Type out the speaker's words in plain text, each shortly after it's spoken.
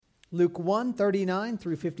Luke 1:39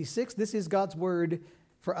 through 56. This is God's word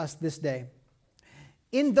for us this day.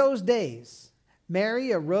 In those days,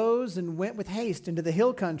 Mary arose and went with haste into the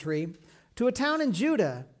hill country to a town in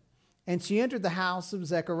Judah, and she entered the house of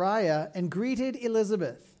Zechariah and greeted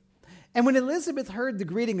Elizabeth. And when Elizabeth heard the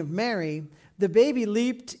greeting of Mary, the baby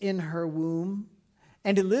leaped in her womb,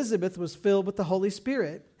 and Elizabeth was filled with the Holy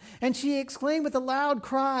Spirit. And she exclaimed with a loud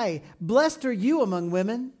cry, "Blessed are you among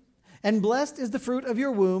women, and blessed is the fruit of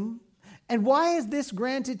your womb. And why is this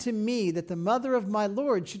granted to me, that the mother of my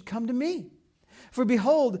Lord should come to me? For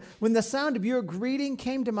behold, when the sound of your greeting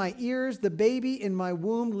came to my ears, the baby in my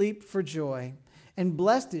womb leaped for joy. And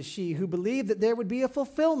blessed is she who believed that there would be a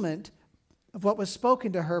fulfillment of what was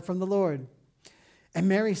spoken to her from the Lord." And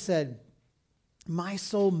Mary said, "My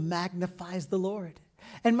soul magnifies the Lord,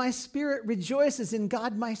 and my spirit rejoices in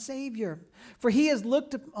God my Savior. For he has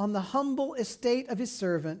looked on the humble estate of his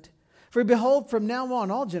servant. For behold, from now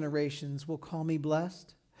on all generations will call me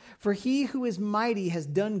blessed. For he who is mighty has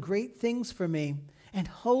done great things for me, and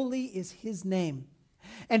holy is his name.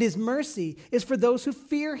 And his mercy is for those who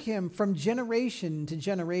fear him from generation to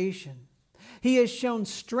generation. He has shown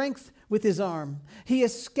strength with his arm. He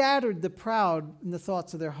has scattered the proud in the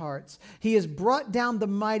thoughts of their hearts. He has brought down the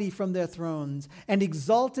mighty from their thrones and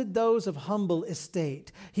exalted those of humble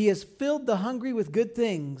estate. He has filled the hungry with good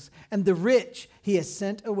things, and the rich he has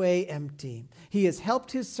sent away empty. He has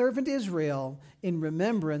helped his servant Israel in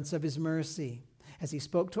remembrance of his mercy, as he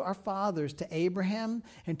spoke to our fathers, to Abraham,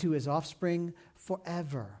 and to his offspring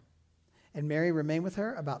forever." And Mary remained with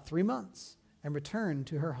her about 3 months and returned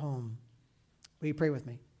to her home. Will you pray with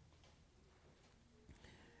me?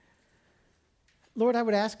 Lord, I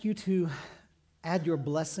would ask you to add your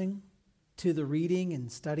blessing to the reading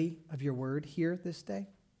and study of your word here this day.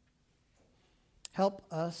 Help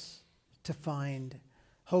us to find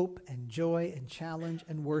hope and joy and challenge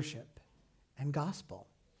and worship and gospel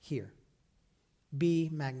here. Be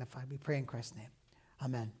magnified. We pray in Christ's name.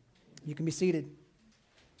 Amen. You can be seated.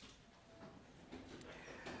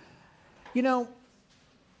 You know,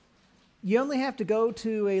 you only have to go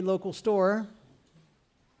to a local store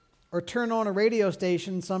or turn on a radio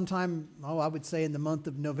station sometime, I would say in the month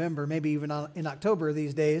of November, maybe even in October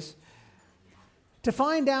these days, to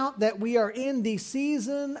find out that we are in the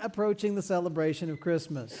season approaching the celebration of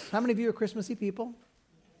Christmas. How many of you are Christmassy people?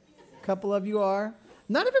 A couple of you are.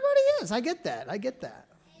 Not everybody is. I get that.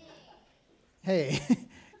 Hey,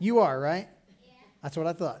 you are, right? That's what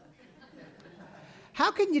I thought. How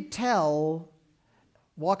can you tell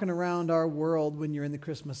walking around our world when you're in the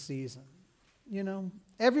Christmas season? You know,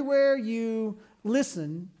 everywhere you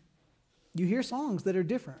listen, you hear songs that are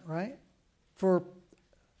different, right?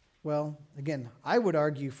 Well, again, I would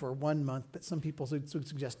argue for 1 month, but some people would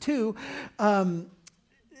suggest 2.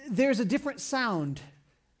 There's a different sound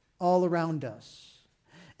all around us.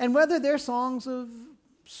 And whether they're songs of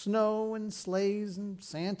snow and sleighs and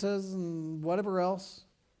Santas and whatever else,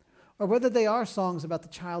 or whether they are songs about the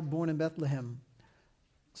child born in Bethlehem,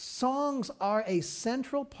 songs are a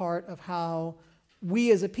central part of how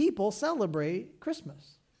we as a people celebrate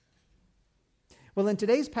Christmas. Well, in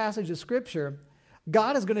today's passage of Scripture,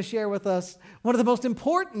 God is going to share with us one of the most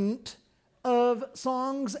important of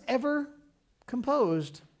songs ever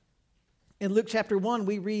composed. In Luke chapter 1,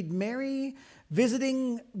 we read Mary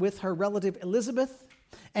visiting with her relative Elizabeth,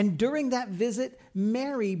 and during that visit,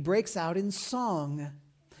 Mary breaks out in song.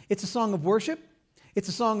 It's a song of worship. It's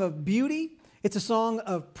a song of beauty. It's a song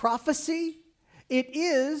of prophecy. It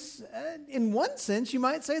is, in one sense, you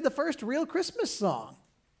might say, the first real Christmas song.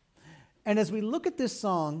 And as we look at this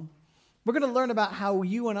song, we're going to learn about how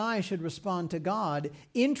you and I should respond to God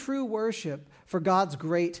in true worship for God's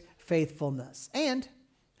great faithfulness. And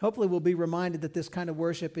hopefully we'll be reminded that this kind of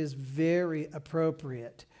worship is very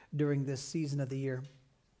appropriate during this season of the year.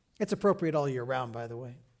 It's appropriate all year round, by the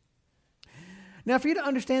way. Now, for you to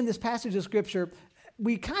understand this passage of Scripture,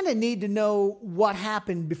 we kind of need to know what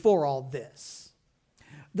happened before all this.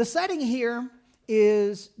 The setting here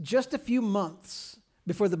is just a few months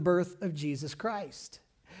before the birth of Jesus Christ.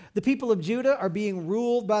 The people of Judah are being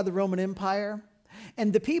ruled by the Roman Empire,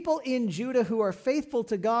 and the people in Judah who are faithful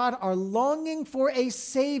to God are longing for a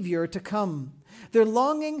Savior to come. They're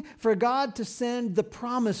longing for God to send the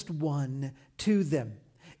promised one to them.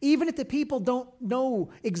 Even if the people don't know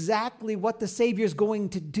exactly what the Savior is going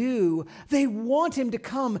to do, they want him to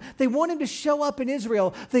come. They want him to show up in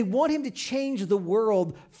Israel. They want him to change the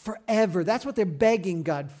world forever. That's what they're begging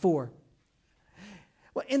God for.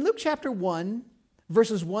 Well, in Luke chapter 1,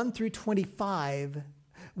 verses 1 through 25,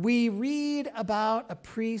 we read about a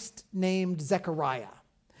priest named Zechariah.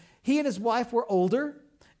 He and his wife were older,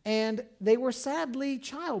 and they were sadly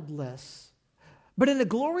childless. But in a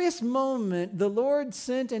glorious moment, the Lord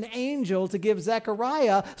sent an angel to give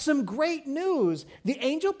Zechariah some great news. The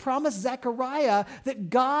angel promised Zechariah that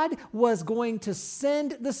God was going to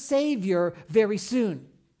send the Savior very soon.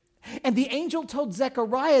 And the angel told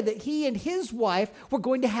Zechariah that he and his wife were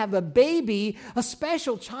going to have a baby, a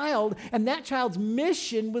special child, and that child's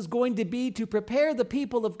mission was going to be to prepare the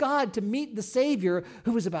people of God to meet the Savior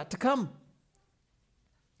who was about to come.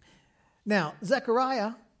 Now,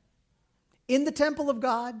 Zechariah, in the temple of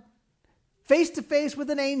God, face to face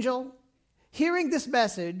with an angel, hearing this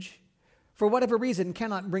message, for whatever reason,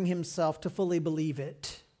 cannot bring himself to fully believe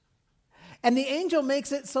it. And the angel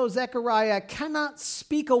makes it so Zechariah cannot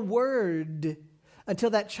speak a word until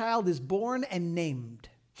that child is born and named.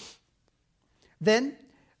 Then,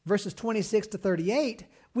 verses 26 to 38,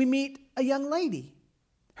 we meet a young lady.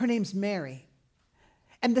 Her name's Mary.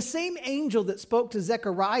 And the same angel that spoke to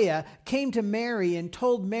Zechariah came to Mary and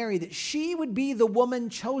told Mary that she would be the woman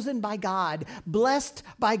chosen by God, blessed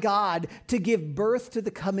by God, to give birth to the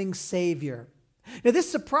coming Savior. Now,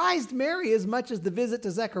 this surprised Mary as much as the visit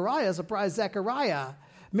to Zechariah surprised Zechariah.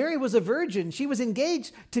 Mary was a virgin. She was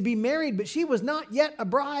engaged to be married, but she was not yet a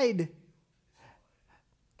bride.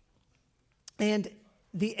 And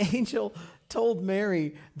the angel told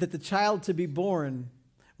Mary that the child to be born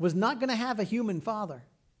was not going to have a human father.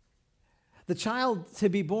 The child to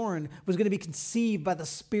be born was going to be conceived by the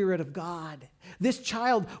Spirit of God. This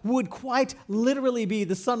child would quite literally be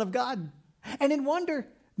the Son of God. And in wonder,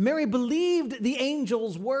 Mary believed the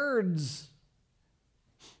angel's words.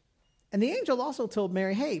 And the angel also told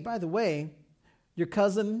Mary, hey, by the way, your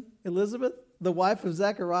cousin Elizabeth, the wife of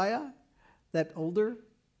Zechariah, that older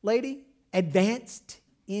lady, advanced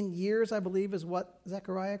in years, I believe is what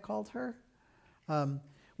Zechariah called her,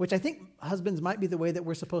 which I think husbands might be the way that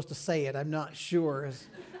we're supposed to say it. I'm not sure.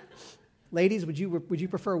 Ladies, would you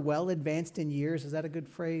prefer well advanced in years? Is that a good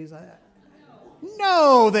phrase?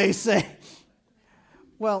 No, they say.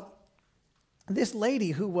 Well, this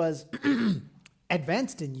lady who was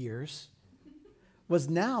advanced in years was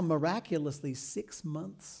now miraculously 6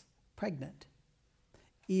 months pregnant,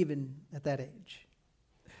 even at that age.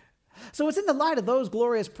 So it's in the light of those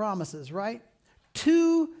glorious promises, right?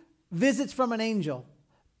 2 visits from an angel,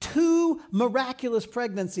 2 miraculous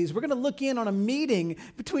pregnancies. We're going to look in on a meeting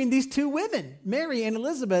between these 2 women, Mary and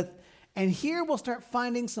Elizabeth, and here we'll start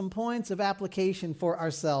finding some points of application for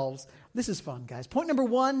ourselves. This is fun, guys. Point number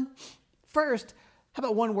 1, first, how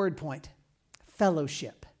about one word point?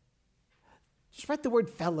 Fellowship. Just write the word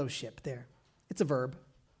fellowship there. It's a verb.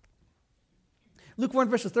 Luke 1,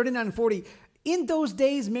 verses 39 and 40. In those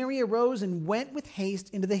days, Mary arose and went with haste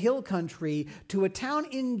into the hill country to a town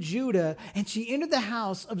in Judah, and she entered the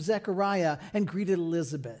house of Zechariah and greeted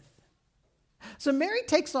Elizabeth. So Mary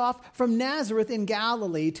takes off from Nazareth in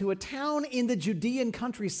Galilee to a town in the Judean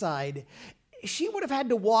countryside. She would have had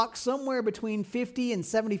to walk somewhere between 50 and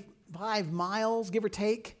 75 miles, give or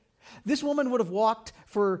take. This woman would have walked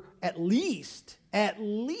for at least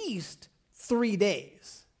 3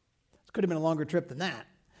 days. It could have been a longer trip than that.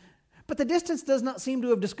 But the distance does not seem to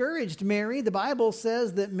have discouraged Mary. The Bible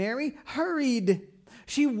says that Mary hurried.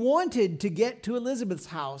 She wanted to get to Elizabeth's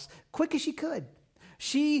house quick as she could.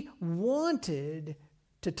 She wanted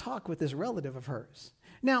to talk with this relative of hers.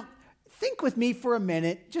 Now, think with me for a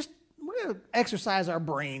minute. We're going to exercise our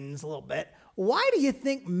brains a little bit. Why do you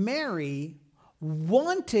think Mary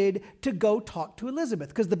wanted to go talk to Elizabeth?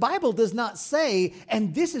 Because the Bible does not say,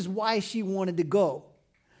 and this is why she wanted to go.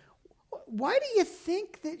 Why do you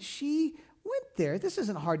think that she went there? This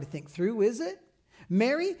isn't hard to think through, is it?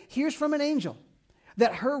 Mary hears from an angel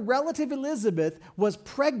that her relative Elizabeth was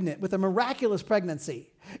pregnant with a miraculous pregnancy.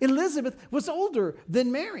 Elizabeth was older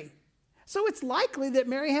than Mary. So it's likely that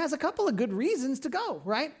Mary has a couple of good reasons to go,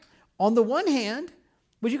 right? On the one hand,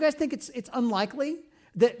 would you guys think it's unlikely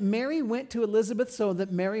that Mary went to Elizabeth so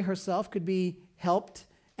that Mary herself could be helped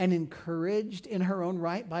and encouraged in her own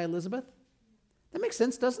right by Elizabeth? That makes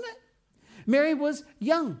sense, doesn't it? Mary was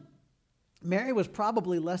young. Mary was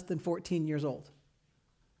probably less than 14 years old.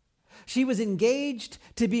 She was engaged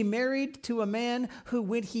to be married to a man who,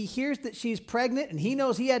 when he hears that she's pregnant and he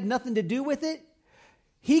knows he had nothing to do with it,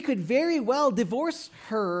 he could very well divorce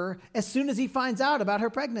her as soon as he finds out about her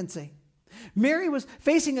pregnancy. Mary was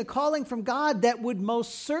facing a calling from God that would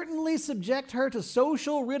most certainly subject her to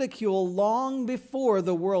social ridicule long before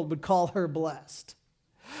the world would call her blessed.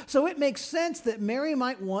 So it makes sense that Mary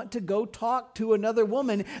might want to go talk to another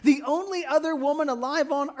woman, the only other woman alive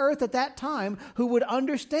on earth at that time who would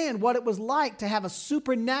understand what it was like to have a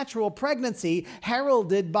supernatural pregnancy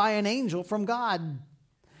heralded by an angel from God.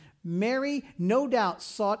 Mary no doubt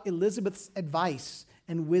sought Elizabeth's advice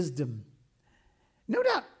and wisdom. No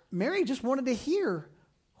doubt Mary just wanted to hear,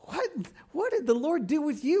 what did the Lord do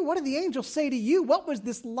with you? What did the angel say to you? What was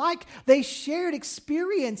this like? They shared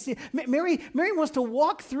experience. Mary wants to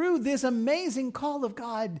walk through this amazing call of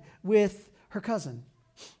God with her cousin.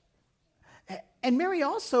 And Mary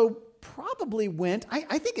also probably went,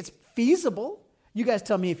 I think it's feasible. You guys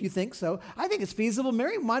tell me if you think so. I think it's feasible.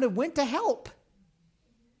 Mary might have went to help.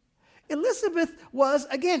 Elizabeth was,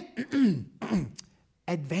 again,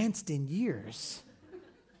 advanced in years.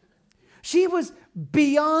 She was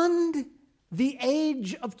beyond the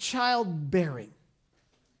age of childbearing.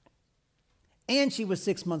 And she was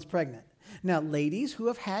 6 months pregnant. Now, ladies who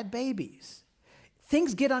have had babies,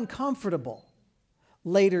 things get uncomfortable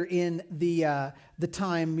later in the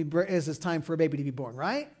time as it's time for a baby to be born,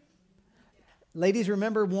 right? Ladies,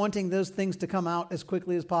 remember wanting those things to come out as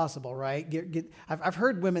quickly as possible, right? I've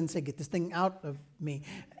heard women say, "Get this thing out of me,"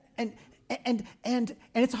 and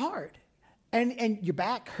it's hard, and your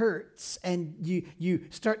back hurts, and you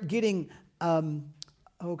start getting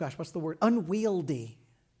what's the word? Unwieldy.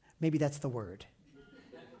 Maybe that's the word.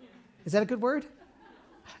 Is that a good word?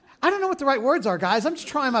 I don't know what the right words are, guys. I'm just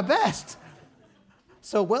trying my best.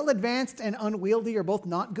 So well advanced and unwieldy are both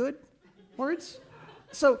not good words.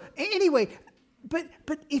 So anyway. But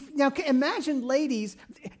if now imagine, ladies,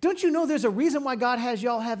 don't you know there's a reason why God has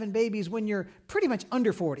y'all having babies when you're pretty much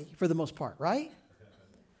under 40 for the most part, right?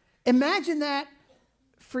 Imagine that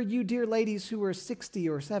for you dear ladies who are 60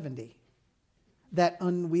 or 70, that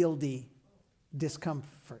unwieldy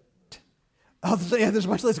discomfort. Oh, yeah, there's a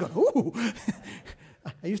bunch of ladies going, ooh,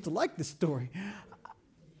 I used to like this story.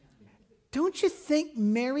 Don't you think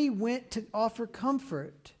Mary went to offer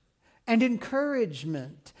comfort and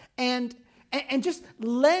encouragement and just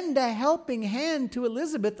lend a helping hand to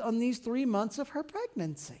Elizabeth on these 3 months of her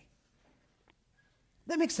pregnancy?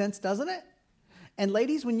 That makes sense, doesn't it? And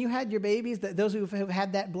ladies, when you had your babies, those who have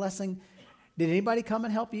had that blessing, did anybody come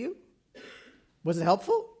and help you? Was it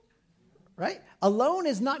helpful? Right? Alone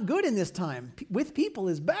is not good in this time. With people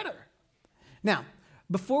is better. Now,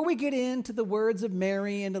 before we get into the words of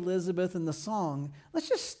Mary and Elizabeth and the song, let's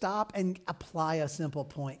just stop and apply a simple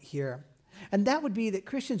point here. And that would be that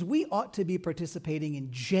Christians, we ought to be participating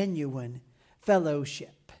in genuine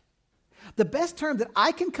fellowship. The best term that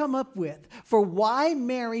I can come up with for why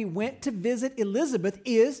Mary went to visit Elizabeth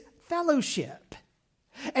is fellowship.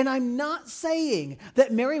 And I'm not saying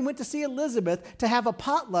that Mary went to see Elizabeth to have a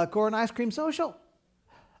potluck or an ice cream social.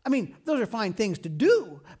 I mean, those are fine things to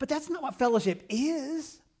do, but that's not what fellowship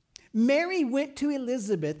is. Mary went to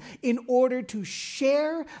Elizabeth in order to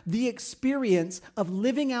share the experience of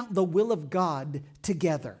living out the will of God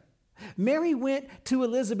together. Mary went to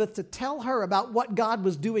Elizabeth to tell her about what God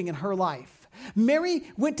was doing in her life.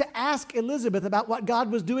 Mary went to ask Elizabeth about what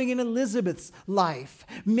God was doing in Elizabeth's life.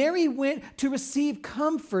 Mary went to receive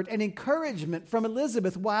comfort and encouragement from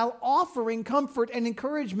Elizabeth while offering comfort and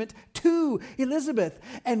encouragement to Elizabeth.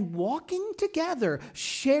 And walking together,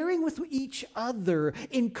 sharing with each other,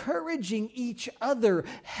 encouraging each other,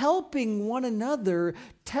 helping one another,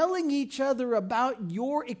 telling each other about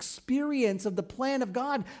your experience of the plan of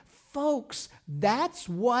God. Folks, that's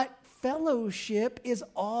what fellowship is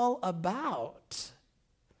all about.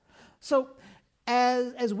 So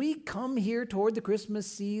as we come here toward the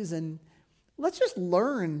Christmas season, let's just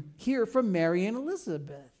learn here from Mary and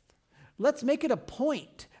Elizabeth. Let's make it a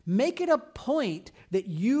point. Make it a point that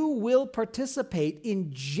you will participate in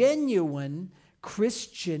genuine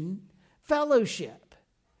Christian fellowship.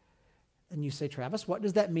 And you say, Travis, what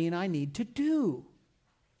does that mean I need to do?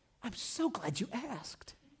 I'm so glad you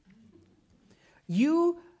asked.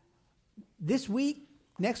 You, this week,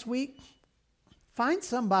 next week, find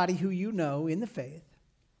somebody who you know in the faith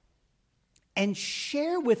and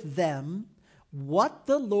share with them what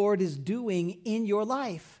the Lord is doing in your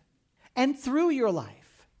life and through your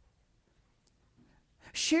life.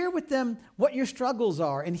 Share with them what your struggles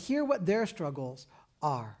are and hear what their struggles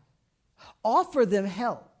are. Offer them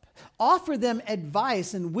help. Offer them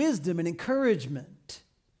advice and wisdom and encouragement.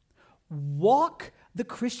 Walk the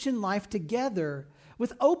Christian life together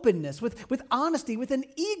with openness, with honesty, with an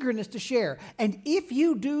eagerness to share. And if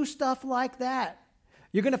you do stuff like that,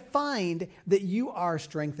 you're going to find that you are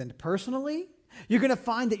strengthened personally. You're going to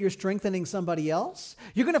find that you're strengthening somebody else.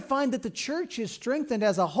 You're going to find that the church is strengthened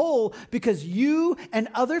as a whole because you and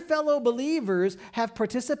other fellow believers have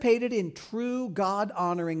participated in true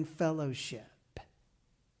God-honoring fellowship.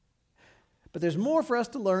 But there's more for us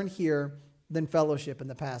to learn here than fellowship in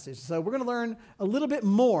the passage. So we're going to learn a little bit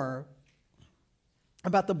more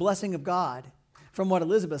about the blessing of God from what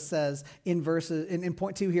Elizabeth says in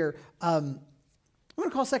point 2 here. I'm going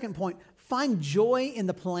to call second point, find joy in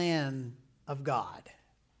the plan of God.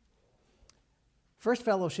 First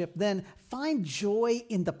fellowship, then find joy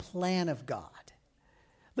in the plan of God.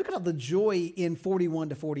 Look at all the joy in 41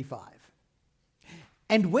 to 45.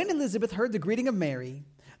 And when Elizabeth heard the greeting of Mary,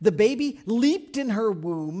 the baby leaped in her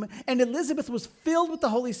womb, and Elizabeth was filled with the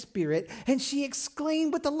Holy Spirit, and she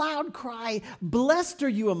exclaimed with a loud cry, "Blessed are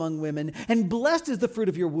you among women, and blessed is the fruit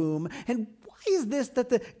of your womb. And why is this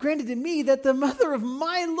granted to me that the mother of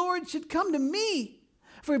my Lord should come to me?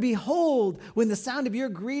 For behold, when the sound of your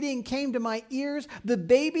greeting came to my ears, the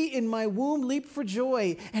baby in my womb leaped for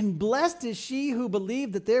joy, and blessed is she who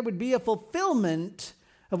believed that there would be a fulfillment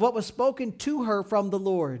of what was spoken to her from the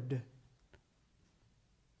Lord."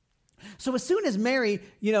 So as soon as Mary,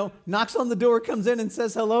 knocks on the door, comes in and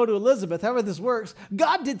says hello to Elizabeth, however this works,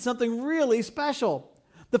 God did something really special.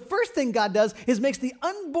 The first thing God does is makes the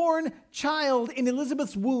unborn child in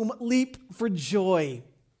Elizabeth's womb leap for joy.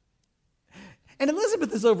 And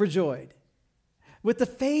Elizabeth is overjoyed with the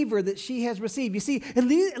favor that she has received. You see,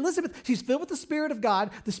 Elizabeth, she's filled with the Spirit of God.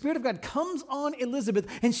 The Spirit of God comes on Elizabeth,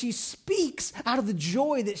 and she speaks out of the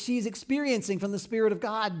joy that she's experiencing from the Spirit of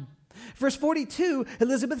God. Verse 42,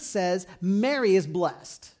 Elizabeth says, Mary is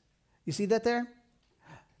blessed. You see that there?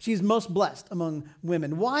 She's most blessed among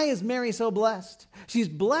women. Why is Mary so blessed? She's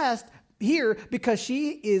blessed here because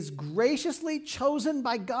she is graciously chosen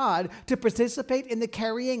by God to participate in the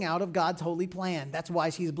carrying out of God's holy plan. That's why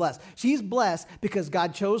she's blessed. She's blessed because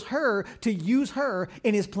God chose her to use her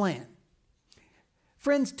in his plan.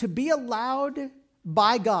 Friends, to be allowed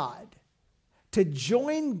by God to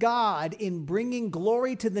join God in bringing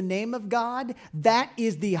glory to the name of God, that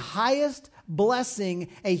is the highest blessing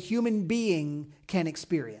a human being can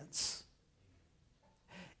experience.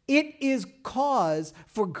 It is cause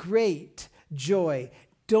for great joy.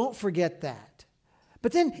 Don't forget that.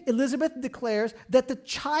 But then Elizabeth declares that the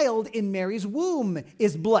child in Mary's womb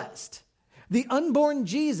is blessed. The unborn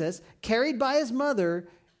Jesus, carried by his mother,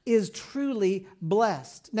 is truly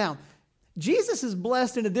blessed. Now, Jesus is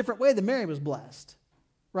blessed in a different way than Mary was blessed,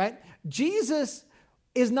 right? Jesus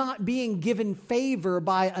is not being given favor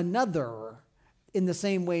by another in the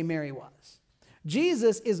same way Mary was.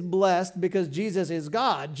 Jesus is blessed because Jesus is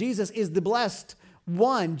God. Jesus is the blessed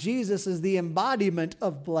one. Jesus is the embodiment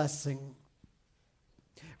of blessing.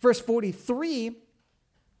 Verse 43,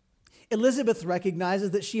 Elizabeth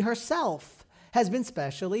recognizes that she herself has been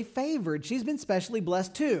specially favored. She's been specially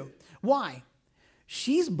blessed too. Why?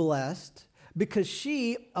 She's blessed because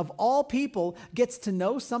she, of all people, gets to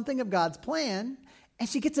know something of God's plan, and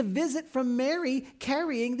she gets a visit from Mary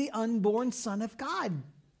carrying the unborn Son of God.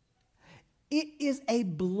 It is a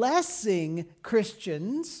blessing,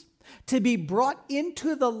 Christians, to be brought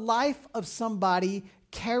into the life of somebody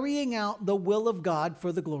carrying out the will of God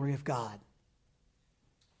for the glory of God.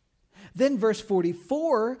 Then verse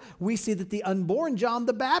 44, we see that the unborn John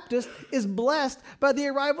the Baptist is blessed by the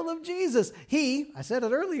arrival of Jesus. He, I said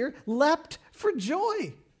it earlier, leapt for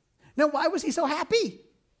joy. Now, why was he so happy?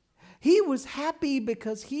 He was happy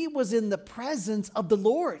because he was in the presence of the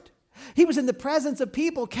Lord. He was in the presence of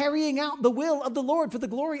people carrying out the will of the Lord for the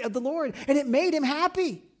glory of the Lord, and it made him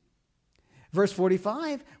happy. Verse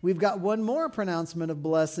 45, we've got one more pronouncement of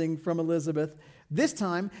blessing from Elizabeth. This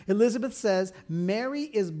time, Elizabeth says, Mary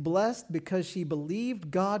is blessed because she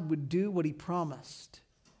believed God would do what he promised.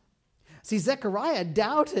 See, Zechariah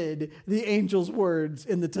doubted the angel's words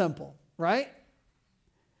in the temple, right?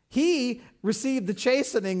 He received the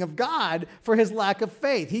chastening of God for his lack of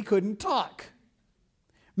faith. He couldn't talk.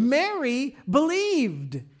 Mary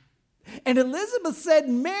believed. And Elizabeth said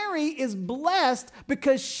Mary is blessed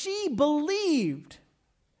because she believed.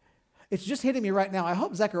 It's just hitting me right now. I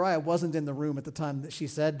hope Zechariah wasn't in the room at the time that she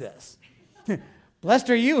said this. Blessed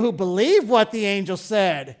are you who believe what the angel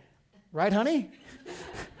said. Right, honey?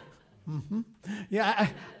 Mm-hmm. Yeah,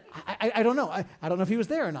 I don't know. I don't know if he was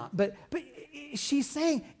there or not. But she's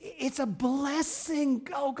saying it's a blessing.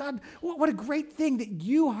 Oh, God, what a great thing that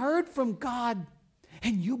you heard from God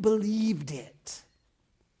and you believed it.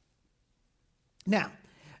 Now,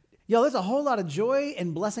 there's a whole lot of joy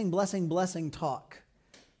and blessing talk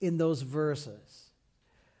in those verses.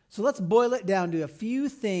 So let's boil it down to a few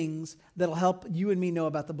things that'll help you and me know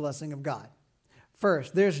about the blessing of God.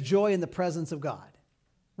 First, there's joy in the presence of God,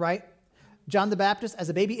 right? John the Baptist, as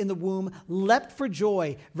a baby in the womb, leapt for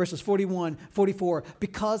joy, verses 41, 44,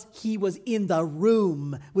 because he was in the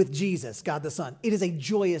room with Jesus, God the Son. It is a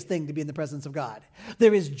joyous thing to be in the presence of God.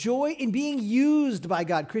 There is joy in being used by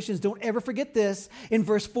God. Christians, don't ever forget this. In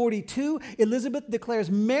verse 42, Elizabeth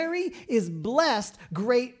declares Mary is blessed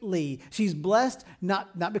greatly. She's blessed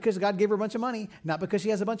not because God gave her a bunch of money, not because she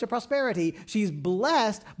has a bunch of prosperity. She's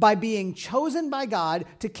blessed by being chosen by God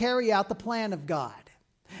to carry out the plan of God.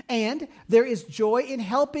 And there is joy in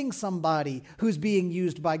helping somebody who's being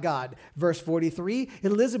used by God. Verse 43,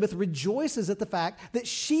 Elizabeth rejoices at the fact that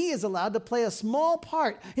she is allowed to play a small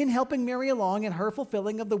part in helping Mary along in her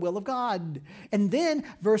fulfilling of the will of God. And then,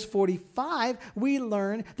 verse 45, we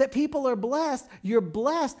learn that people are blessed. You're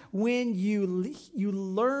blessed when you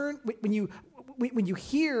learn, when you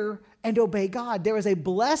hear and obey God. There is a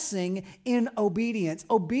blessing in obedience.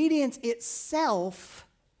 Obedience itself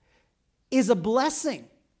is a blessing.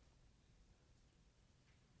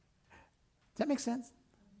 Does that make sense?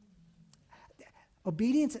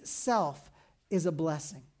 Obedience itself is a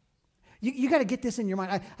blessing. You got to get this in your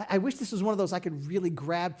mind. I wish this was one of those I could really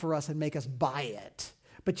grab for us and make us buy it.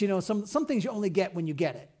 But some things you only get when you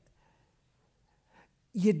get it.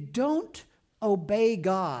 You don't obey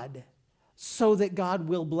God so that God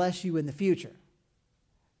will bless you in the future.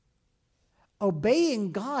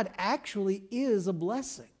 Obeying God actually is a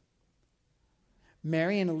blessing.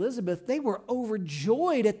 Mary and Elizabeth, they were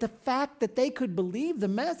overjoyed at the fact that they could believe the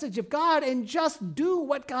message of God and just do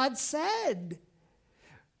what God said.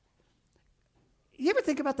 You ever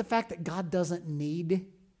think about the fact that God doesn't need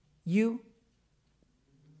you?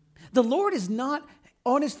 The Lord is not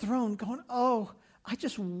on his throne going, oh, I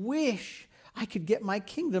just wish I could get my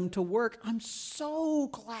kingdom to work. I'm so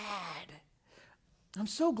glad. I'm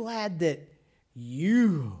so glad that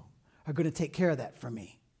you are going to take care of that for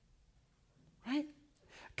me. Right?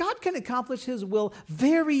 God can accomplish his will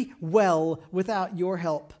very well without your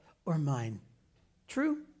help or mine.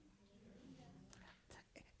 True?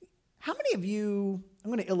 How many of you,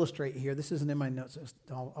 I'm going to illustrate here. This isn't in my notes. It's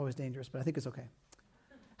always dangerous, but I think it's okay.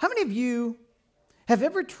 How many of you have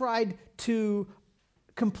ever tried to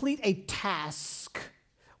complete a task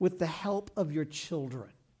with the help of your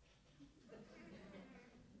children?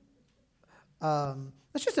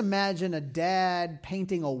 Let's just imagine a dad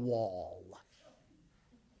painting a wall.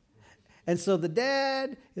 And so the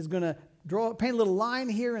dad is going to paint a little line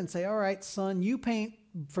here and say, all right, son, you paint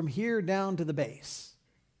from here down to the base.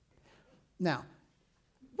 Now,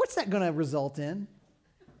 what's that going to result in?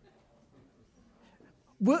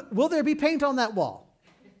 Will there be paint on that wall?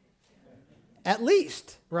 At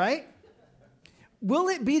least, right? Will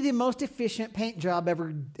it be the most efficient paint job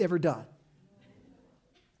ever done?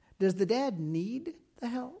 Does the dad need the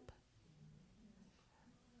help?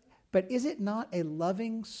 But is it not a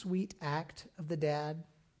loving, sweet act of the dad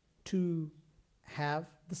to have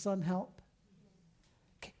the son help?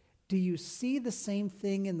 Okay. Do you see the same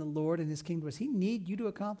thing in the Lord and his kingdom? Does he need you to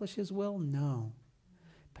accomplish his will? No.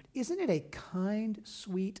 But isn't it a kind,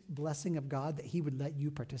 sweet blessing of God that he would let you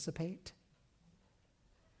participate?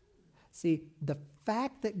 See, the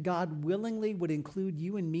fact that God willingly would include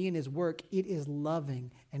you and me in his work, it is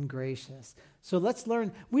loving and gracious. So let's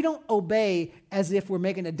learn, we don't obey as if we're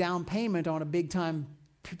making a down payment on a big-time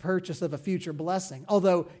purchase of a future blessing.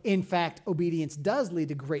 Although, in fact, obedience does lead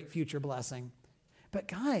to great future blessing. But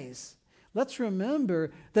guys, let's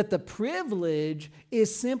remember that the privilege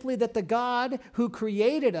is simply that the God who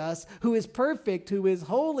created us, who is perfect, who is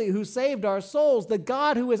holy, who saved our souls, the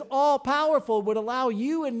God who is all-powerful would allow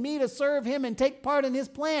you and me to serve him and take part in his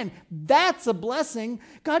plan. That's a blessing.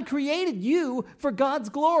 God created you for God's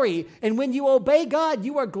glory. And when you obey God,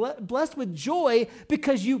 you are blessed with joy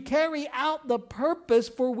because you carry out the purpose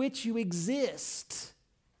for which you exist.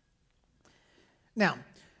 Now,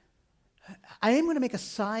 I am going to make a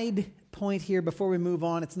side point here before we move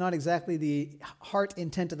on. It's not exactly the heart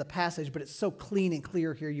intent of the passage, but it's so clean and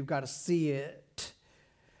clear here, you've got to see it.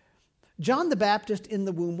 John the Baptist in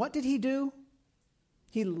the womb, what did he do?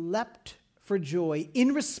 He leapt for joy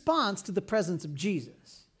in response to the presence of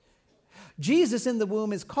Jesus. Jesus in the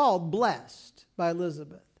womb is called blessed by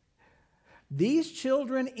Elizabeth. These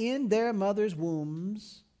children in their mother's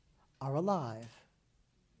wombs are alive.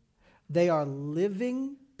 They are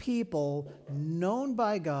living people known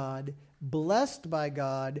by God, blessed by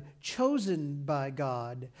God, chosen by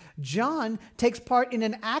God. John takes part in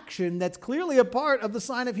an action that's clearly a part of the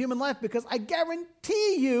sign of human life, because I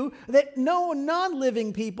guarantee you that no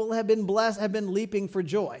non-living people have been blessed, have been leaping for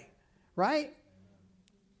joy, right?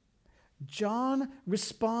 John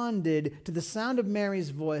responded to the sound of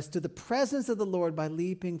Mary's voice, to the presence of the Lord, by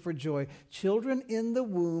leaping for joy. Children in the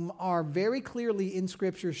womb are very clearly in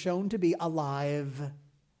Scripture shown to be alive.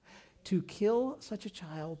 To kill such a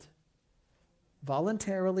child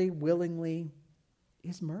voluntarily, willingly,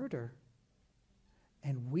 is murder.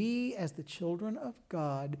 And we, as the children of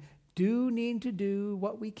God, do need to do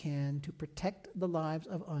what we can to protect the lives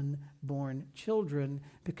of unborn children,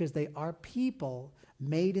 because they are people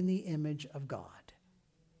made in the image of God.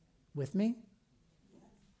 With me?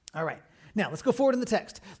 All right. Now, let's go forward in the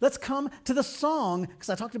text. Let's come to the song, because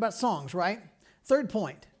I talked about songs, right? Third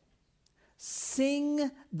point. Sing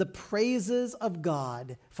the praises of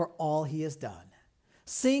God for all he has done.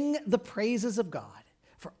 Sing the praises of God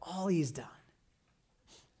for all he's done.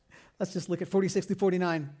 Let's just look at 46 through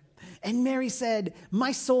 49. And Mary said,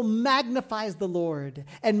 "My soul magnifies the Lord,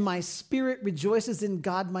 and my spirit rejoices in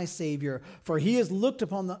God my Savior, for he has looked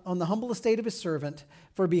upon on the humble estate of his servant.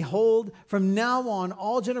 For behold, from now on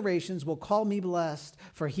all generations will call me blessed,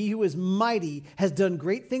 for he who is mighty has done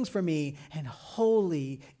great things for me, and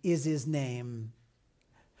holy is his name."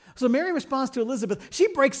 So Mary responds to Elizabeth. She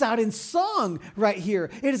breaks out in song right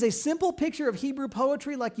here. It is a simple picture of Hebrew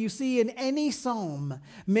poetry like you see in any psalm.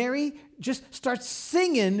 Mary just starts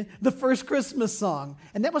singing the first Christmas song.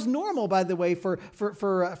 And that was normal, by the way, for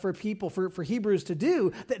people, for Hebrews to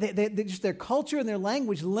do. Just their culture and their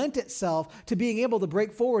language lent itself to being able to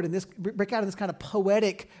break out in this kind of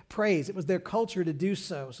poetic praise. It was their culture to do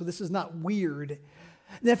so. So this is not weird.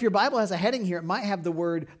 Now, if your Bible has a heading here, it might have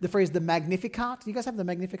the phrase, the Magnificat. Do you guys have the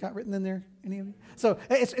Magnificat written in there? Any of you? So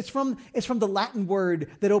it's from the Latin word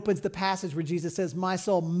that opens the passage where Jesus says, "My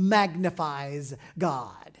soul magnifies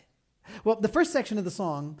God." Well, the first section of the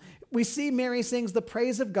song, we see Mary sings the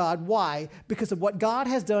praise of God. Why? Because of what God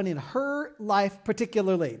has done in her life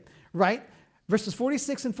particularly, right? Verses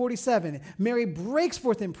 46 and 47, Mary breaks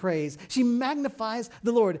forth in praise. She magnifies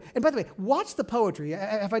the Lord. And by the way, watch the poetry.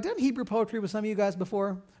 Have I done Hebrew poetry with some of you guys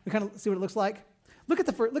before? We kind of see what it looks like. Look at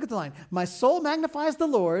the line. My soul magnifies the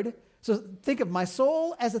Lord. So think of my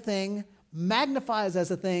soul as a thing, magnifies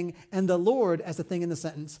as a thing, and the Lord as a thing in the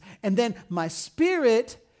sentence. And then my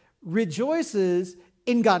spirit rejoices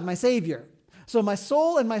in God my Savior. So my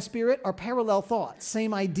soul and my spirit are parallel thoughts,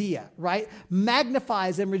 same idea, right?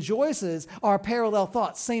 Magnifies and rejoices are parallel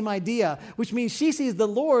thoughts, same idea, which means she sees the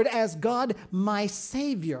Lord as God, my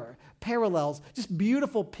Savior. Parallels, just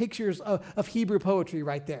beautiful pictures of Hebrew poetry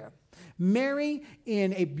right there. Mary,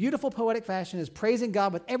 in a beautiful poetic fashion, is praising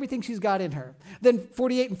God with everything she's got in her. Then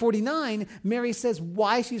 48 and 49, Mary says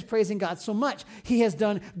why she's praising God so much. He has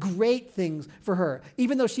done great things for her,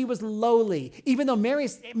 even though she was lowly. Even though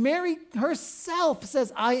Mary herself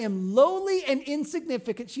says, "I am lowly and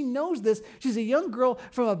insignificant." She knows this. She's a young girl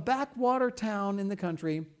from a backwater town in the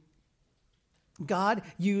country. God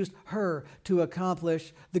used her to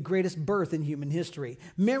accomplish the greatest birth in human history.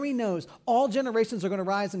 Mary knows all generations are going to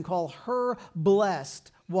rise and call her blessed.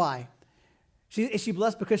 Why? Is she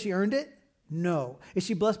blessed because she earned it? No. Is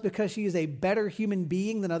she blessed because she is a better human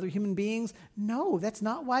being than other human beings? No, that's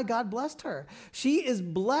not why God blessed her. She is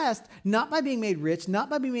blessed not by being made rich, not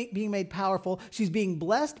by being made powerful. She's being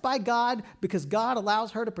blessed by God because God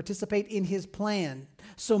allows her to participate in his plan.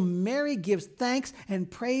 So Mary gives thanks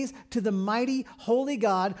and praise to the mighty, holy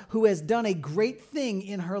God who has done a great thing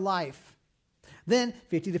in her life. Then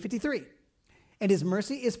 50 to 53. And his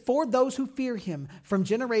mercy is for those who fear him from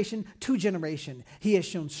generation to generation. He has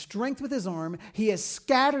shown strength with his arm. He has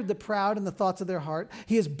scattered the proud in the thoughts of their heart.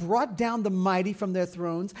 He has brought down the mighty from their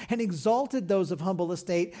thrones and exalted those of humble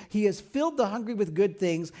estate. He has filled the hungry with good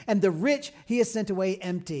things, and the rich he has sent away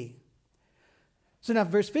empty. So now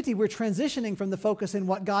verse 50, we're transitioning from the focus in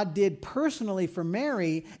what God did personally for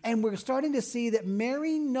Mary, and we're starting to see that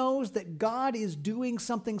Mary knows that God is doing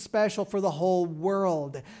something special for the whole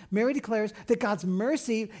world. Mary declares that God's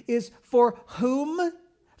mercy is for whom?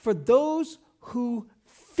 For those who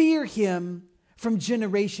fear him from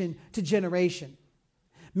generation to generation.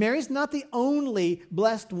 Mary's not the only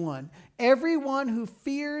blessed one. Everyone who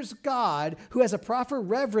fears God, who has a proper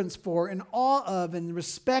reverence for and awe of and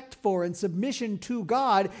respect for and submission to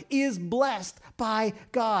God, is blessed by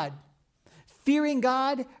God. Fearing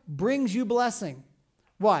God brings you blessing.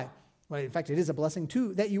 Why? Well, in fact, it is a blessing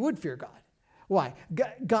too that you would fear God. Why?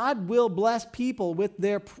 God will bless people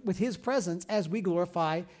with his presence as we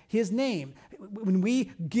glorify his name. When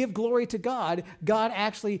we give glory to God, God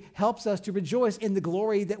actually helps us to rejoice in the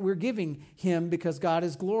glory that we're giving him because God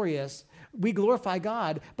is glorious. We glorify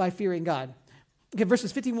God by fearing God. Okay,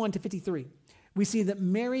 verses 51 to 53. We see that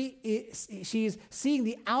Mary, she's seeing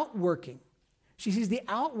the outworking. She sees the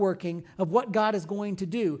outworking of what God is going to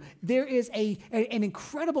do. There is an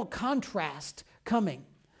incredible contrast coming.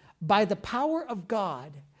 By the power of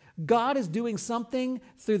God, God is doing something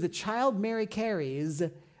through the child Mary carries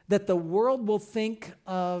that the world will think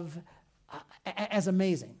of as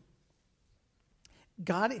amazing.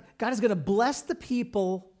 God is going to bless the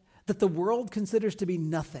people that the world considers to be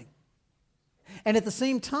nothing. And at the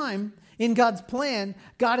same time, in God's plan,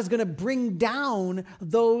 God is going to bring down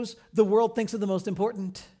those the world thinks are the most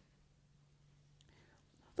important.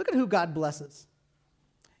 Look at who God blesses.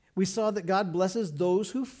 We saw that God blesses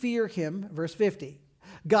those who fear him, verse 50.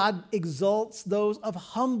 God exalts those of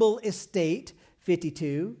humble estate,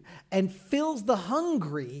 52, and fills the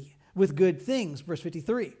hungry with good things, verse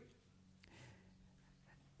 53.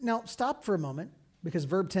 Now, stop for a moment, because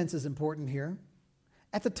verb tense is important here.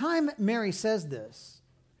 At the time Mary says this,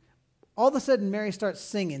 all of a sudden Mary starts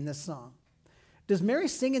singing this song. Does Mary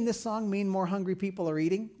singing this song mean more hungry people are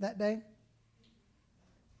eating that day?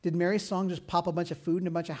 Did Mary's song just pop a bunch of food in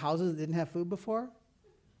a bunch of houses that didn't have food before?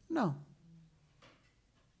 No.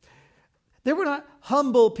 There were not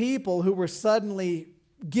humble people who were suddenly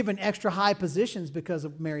given extra high positions because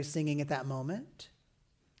of Mary singing at that moment.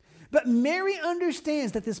 But Mary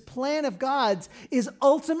understands that this plan of God's is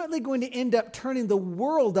ultimately going to end up turning the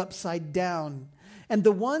world upside down. And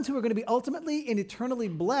the ones who are going to be ultimately and eternally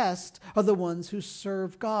blessed are the ones who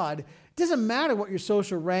serve God. It doesn't matter what your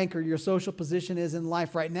social rank or your social position is in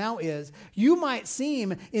life right now is. You might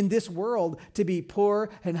seem in this world to be poor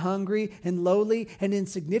and hungry and lowly and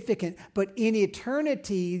insignificant. But in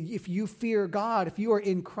eternity, if you fear God, if you are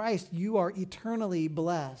in Christ, you are eternally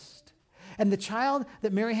blessed. And the child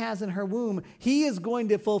that Mary has in her womb, he is going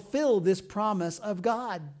to fulfill this promise of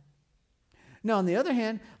God. Now, on the other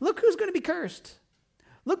hand, look who's going to be cursed.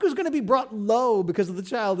 Look who's going to be brought low because of the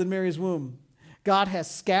child in Mary's womb. God has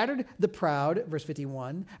scattered the proud, verse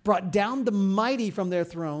 51, brought down the mighty from their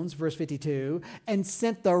thrones, verse 52, and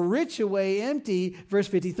sent the rich away empty, verse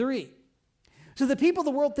 53. So the people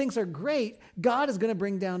the world thinks are great, God is going to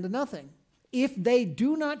bring down to nothing. If they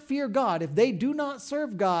do not fear God, if they do not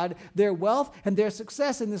serve God, their wealth and their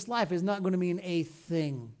success in this life is not going to mean a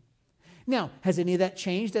thing. Now, has any of that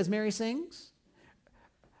changed as Mary sings?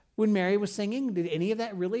 When Mary was singing, did any of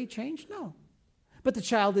that really change? No. But the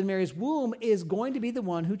child in Mary's womb is going to be the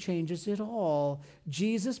one who changes it all.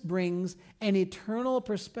 Jesus brings an eternal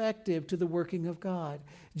perspective to the working of God.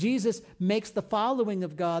 Jesus makes the following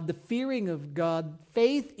of God, the fearing of God,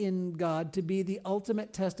 faith in God to be the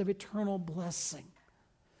ultimate test of eternal blessing.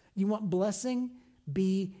 You want blessing?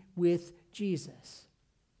 Be with Jesus.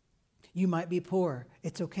 You might be poor.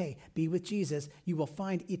 It's okay. Be with Jesus. You will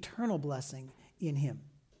find eternal blessing in him.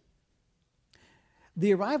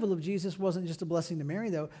 The arrival of Jesus wasn't just a blessing to Mary,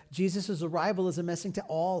 though. Jesus' arrival is a blessing to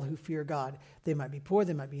all who fear God. They might be poor,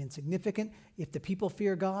 they might be insignificant. If the people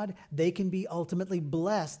fear God, they can be ultimately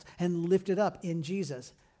blessed and lifted up in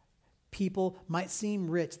Jesus. People might seem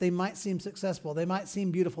rich, they might seem successful, they might seem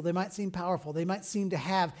beautiful, they might seem powerful, they might seem to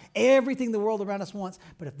have everything the world around us wants,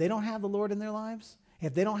 but if they don't have the Lord in their lives,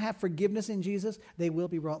 if they don't have forgiveness in Jesus, they will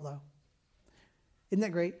be brought low. Isn't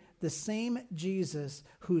that great? The same Jesus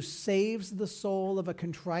who saves the soul of a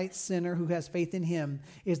contrite sinner who has faith in him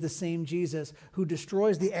is the same Jesus who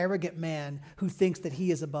destroys the arrogant man who thinks that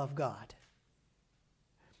he is above God.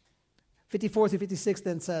 54 through 56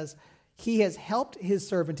 then says, he has helped his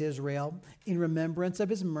servant Israel in remembrance of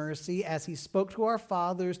his mercy as he spoke to our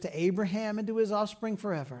fathers, to Abraham and to his offspring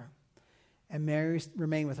forever. And Mary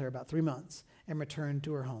remained with her about 3 months and returned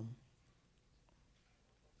to her home.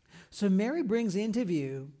 So Mary brings into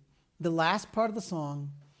view the last part of the song,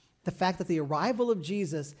 the fact that the arrival of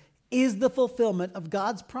Jesus is the fulfillment of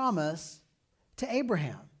God's promise to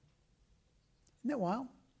Abraham. Isn't that wild?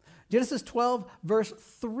 Genesis 12, verse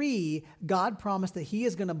 3, God promised that he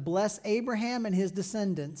is going to bless Abraham and his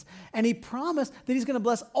descendants. And he promised that he's going to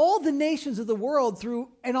bless all the nations of the world through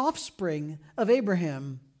an offspring of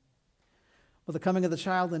Abraham. Well, the coming of the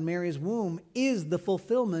child in Mary's womb is the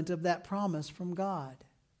fulfillment of that promise from God.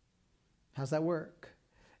 How's that work?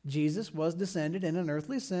 Jesus was descended in an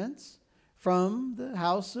earthly sense from the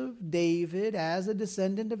house of David as a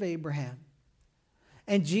descendant of Abraham.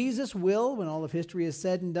 And Jesus will, when all of history is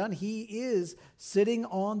said and done, he is sitting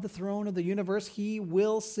on the throne of the universe. He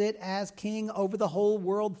will sit as king over the whole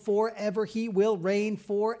world forever. He will reign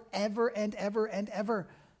forever and ever and ever.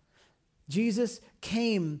 Jesus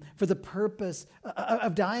came for the purpose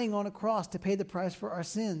of dying on a cross to pay the price for our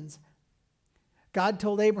sins. God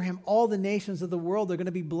told Abraham all the nations of the world are going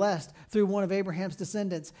to be blessed through one of Abraham's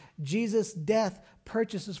descendants. Jesus' death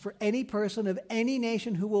purchases for any person of any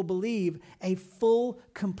nation who will believe a full,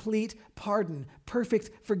 complete pardon, perfect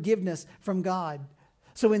forgiveness from God.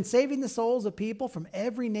 So in saving the souls of people from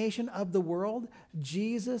every nation of the world,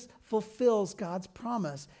 Jesus fulfills God's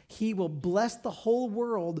promise. He will bless the whole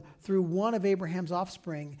world through one of Abraham's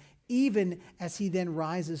offspring, even as he then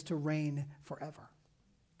rises to reign forever.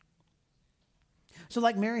 So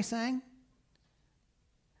like Mary sang,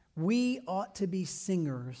 we ought to be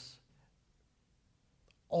singers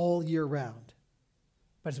all year round.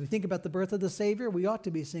 But as we think about the birth of the Savior, we ought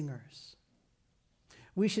to be singers.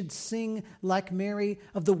 We should sing like Mary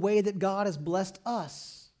of the way that God has blessed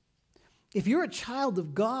us. If you're a child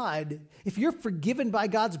of God, if you're forgiven by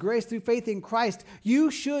God's grace through faith in Christ,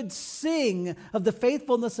 you should sing of the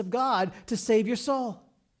faithfulness of God to save your soul.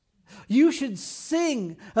 You should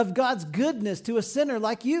sing of God's goodness to a sinner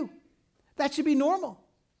like you. That should be normal.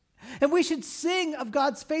 And we should sing of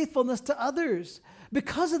God's faithfulness to others.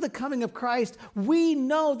 Because of the coming of Christ, we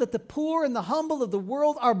know that the poor and the humble of the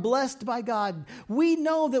world are blessed by God. We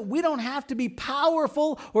know that we don't have to be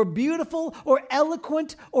powerful or beautiful or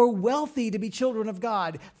eloquent or wealthy to be children of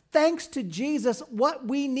God. Thanks to Jesus, what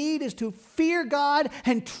we need is to fear God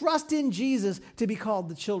and trust in Jesus to be called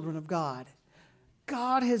the children of God.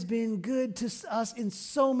 God has been good to us in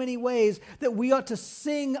so many ways that we ought to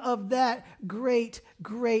sing of that great,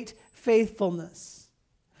 great faithfulness.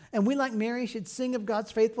 And we, like Mary, should sing of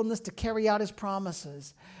God's faithfulness to carry out his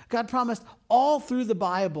promises. God promised all through the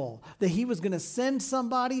Bible that he was going to send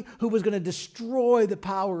somebody who was going to destroy the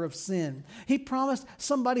power of sin. He promised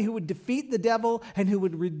somebody who would defeat the devil and who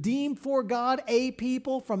would redeem for God a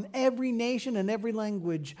people from every nation and every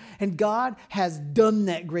language. And God has done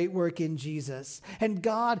that great work in Jesus. And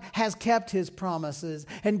God has kept his promises.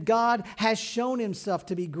 And God has shown himself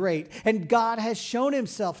to be great. And God has shown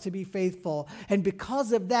himself to be faithful. And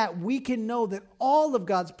because of that, we can know that all of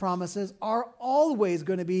God's promises are always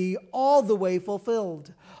going to be all the way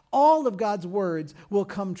fulfilled. All of God's words will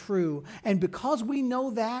come true. And because we know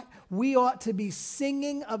that, we ought to be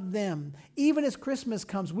singing of them. Even as Christmas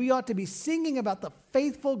comes, we ought to be singing about the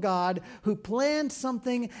faithful God who planned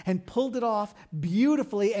something and pulled it off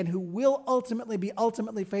beautifully and who will ultimately be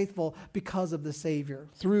faithful because of the Savior,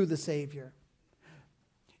 through the Savior.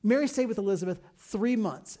 Mary stayed with Elizabeth 3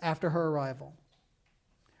 months after her arrival.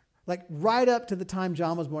 Like right up to the time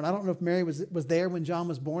John was born. I don't know if Mary was there when John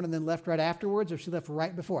was born and then left right afterwards, or if she left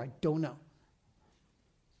right before. I don't know.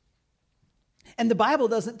 And the Bible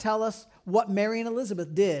doesn't tell us what Mary and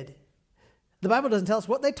Elizabeth did. The Bible doesn't tell us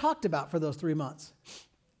what they talked about for those 3 months.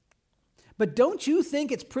 But don't you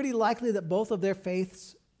think it's pretty likely that both of their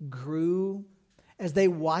faiths grew as they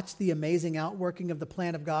watched the amazing outworking of the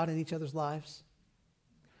plan of God in each other's lives?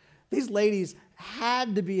 These ladies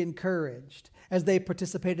had to be encouraged as they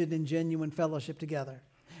participated in genuine fellowship together.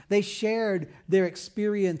 They shared their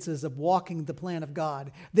experiences of walking the plan of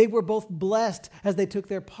God. They were both blessed as they took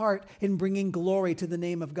their part in bringing glory to the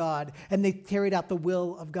name of God, and they carried out the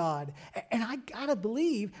will of God. And I gotta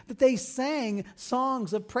believe that they sang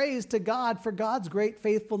songs of praise to God for God's great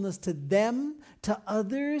faithfulness to them, to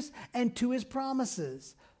others, and to his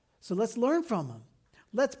promises. So let's learn from them.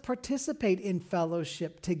 Let's participate in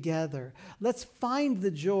fellowship together. Let's find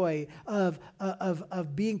the joy of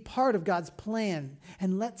being part of God's plan.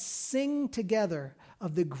 And let's sing together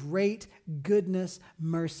of the great goodness,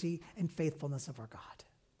 mercy, and faithfulness of our God.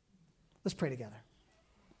 Let's pray together.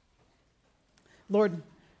 Lord,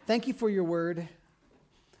 thank you for your word.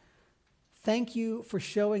 Thank you for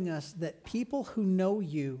showing us that people who know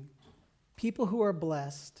you, people who are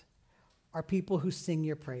blessed, are people who sing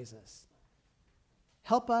your praises.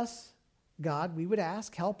 Help us, God, we would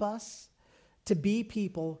ask, help us to be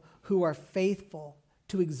people who are faithful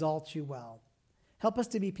to exalt you well. Help us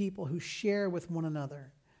to be people who share with one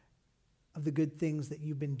another of the good things that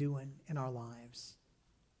you've been doing in our lives.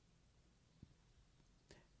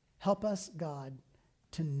 Help us, God,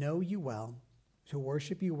 to know you well, to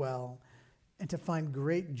worship you well, and to find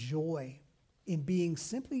great joy in being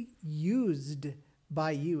simply used by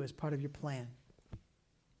you as part of your plan.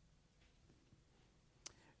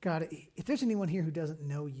 God, if there's anyone here who doesn't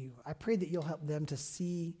know you, I pray that you'll help them to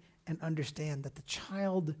see and understand that the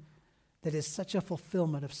child that is such a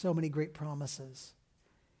fulfillment of so many great promises,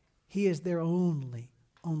 he is their only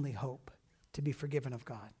hope to be forgiven of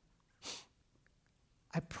God.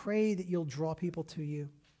 I pray that you'll draw people to you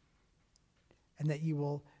and that you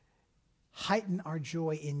will heighten our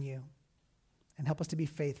joy in you and help us to be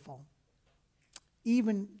faithful,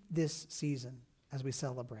 even this season as we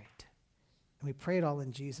celebrate. And we pray it all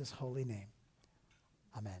in Jesus' holy name.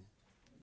 Amen.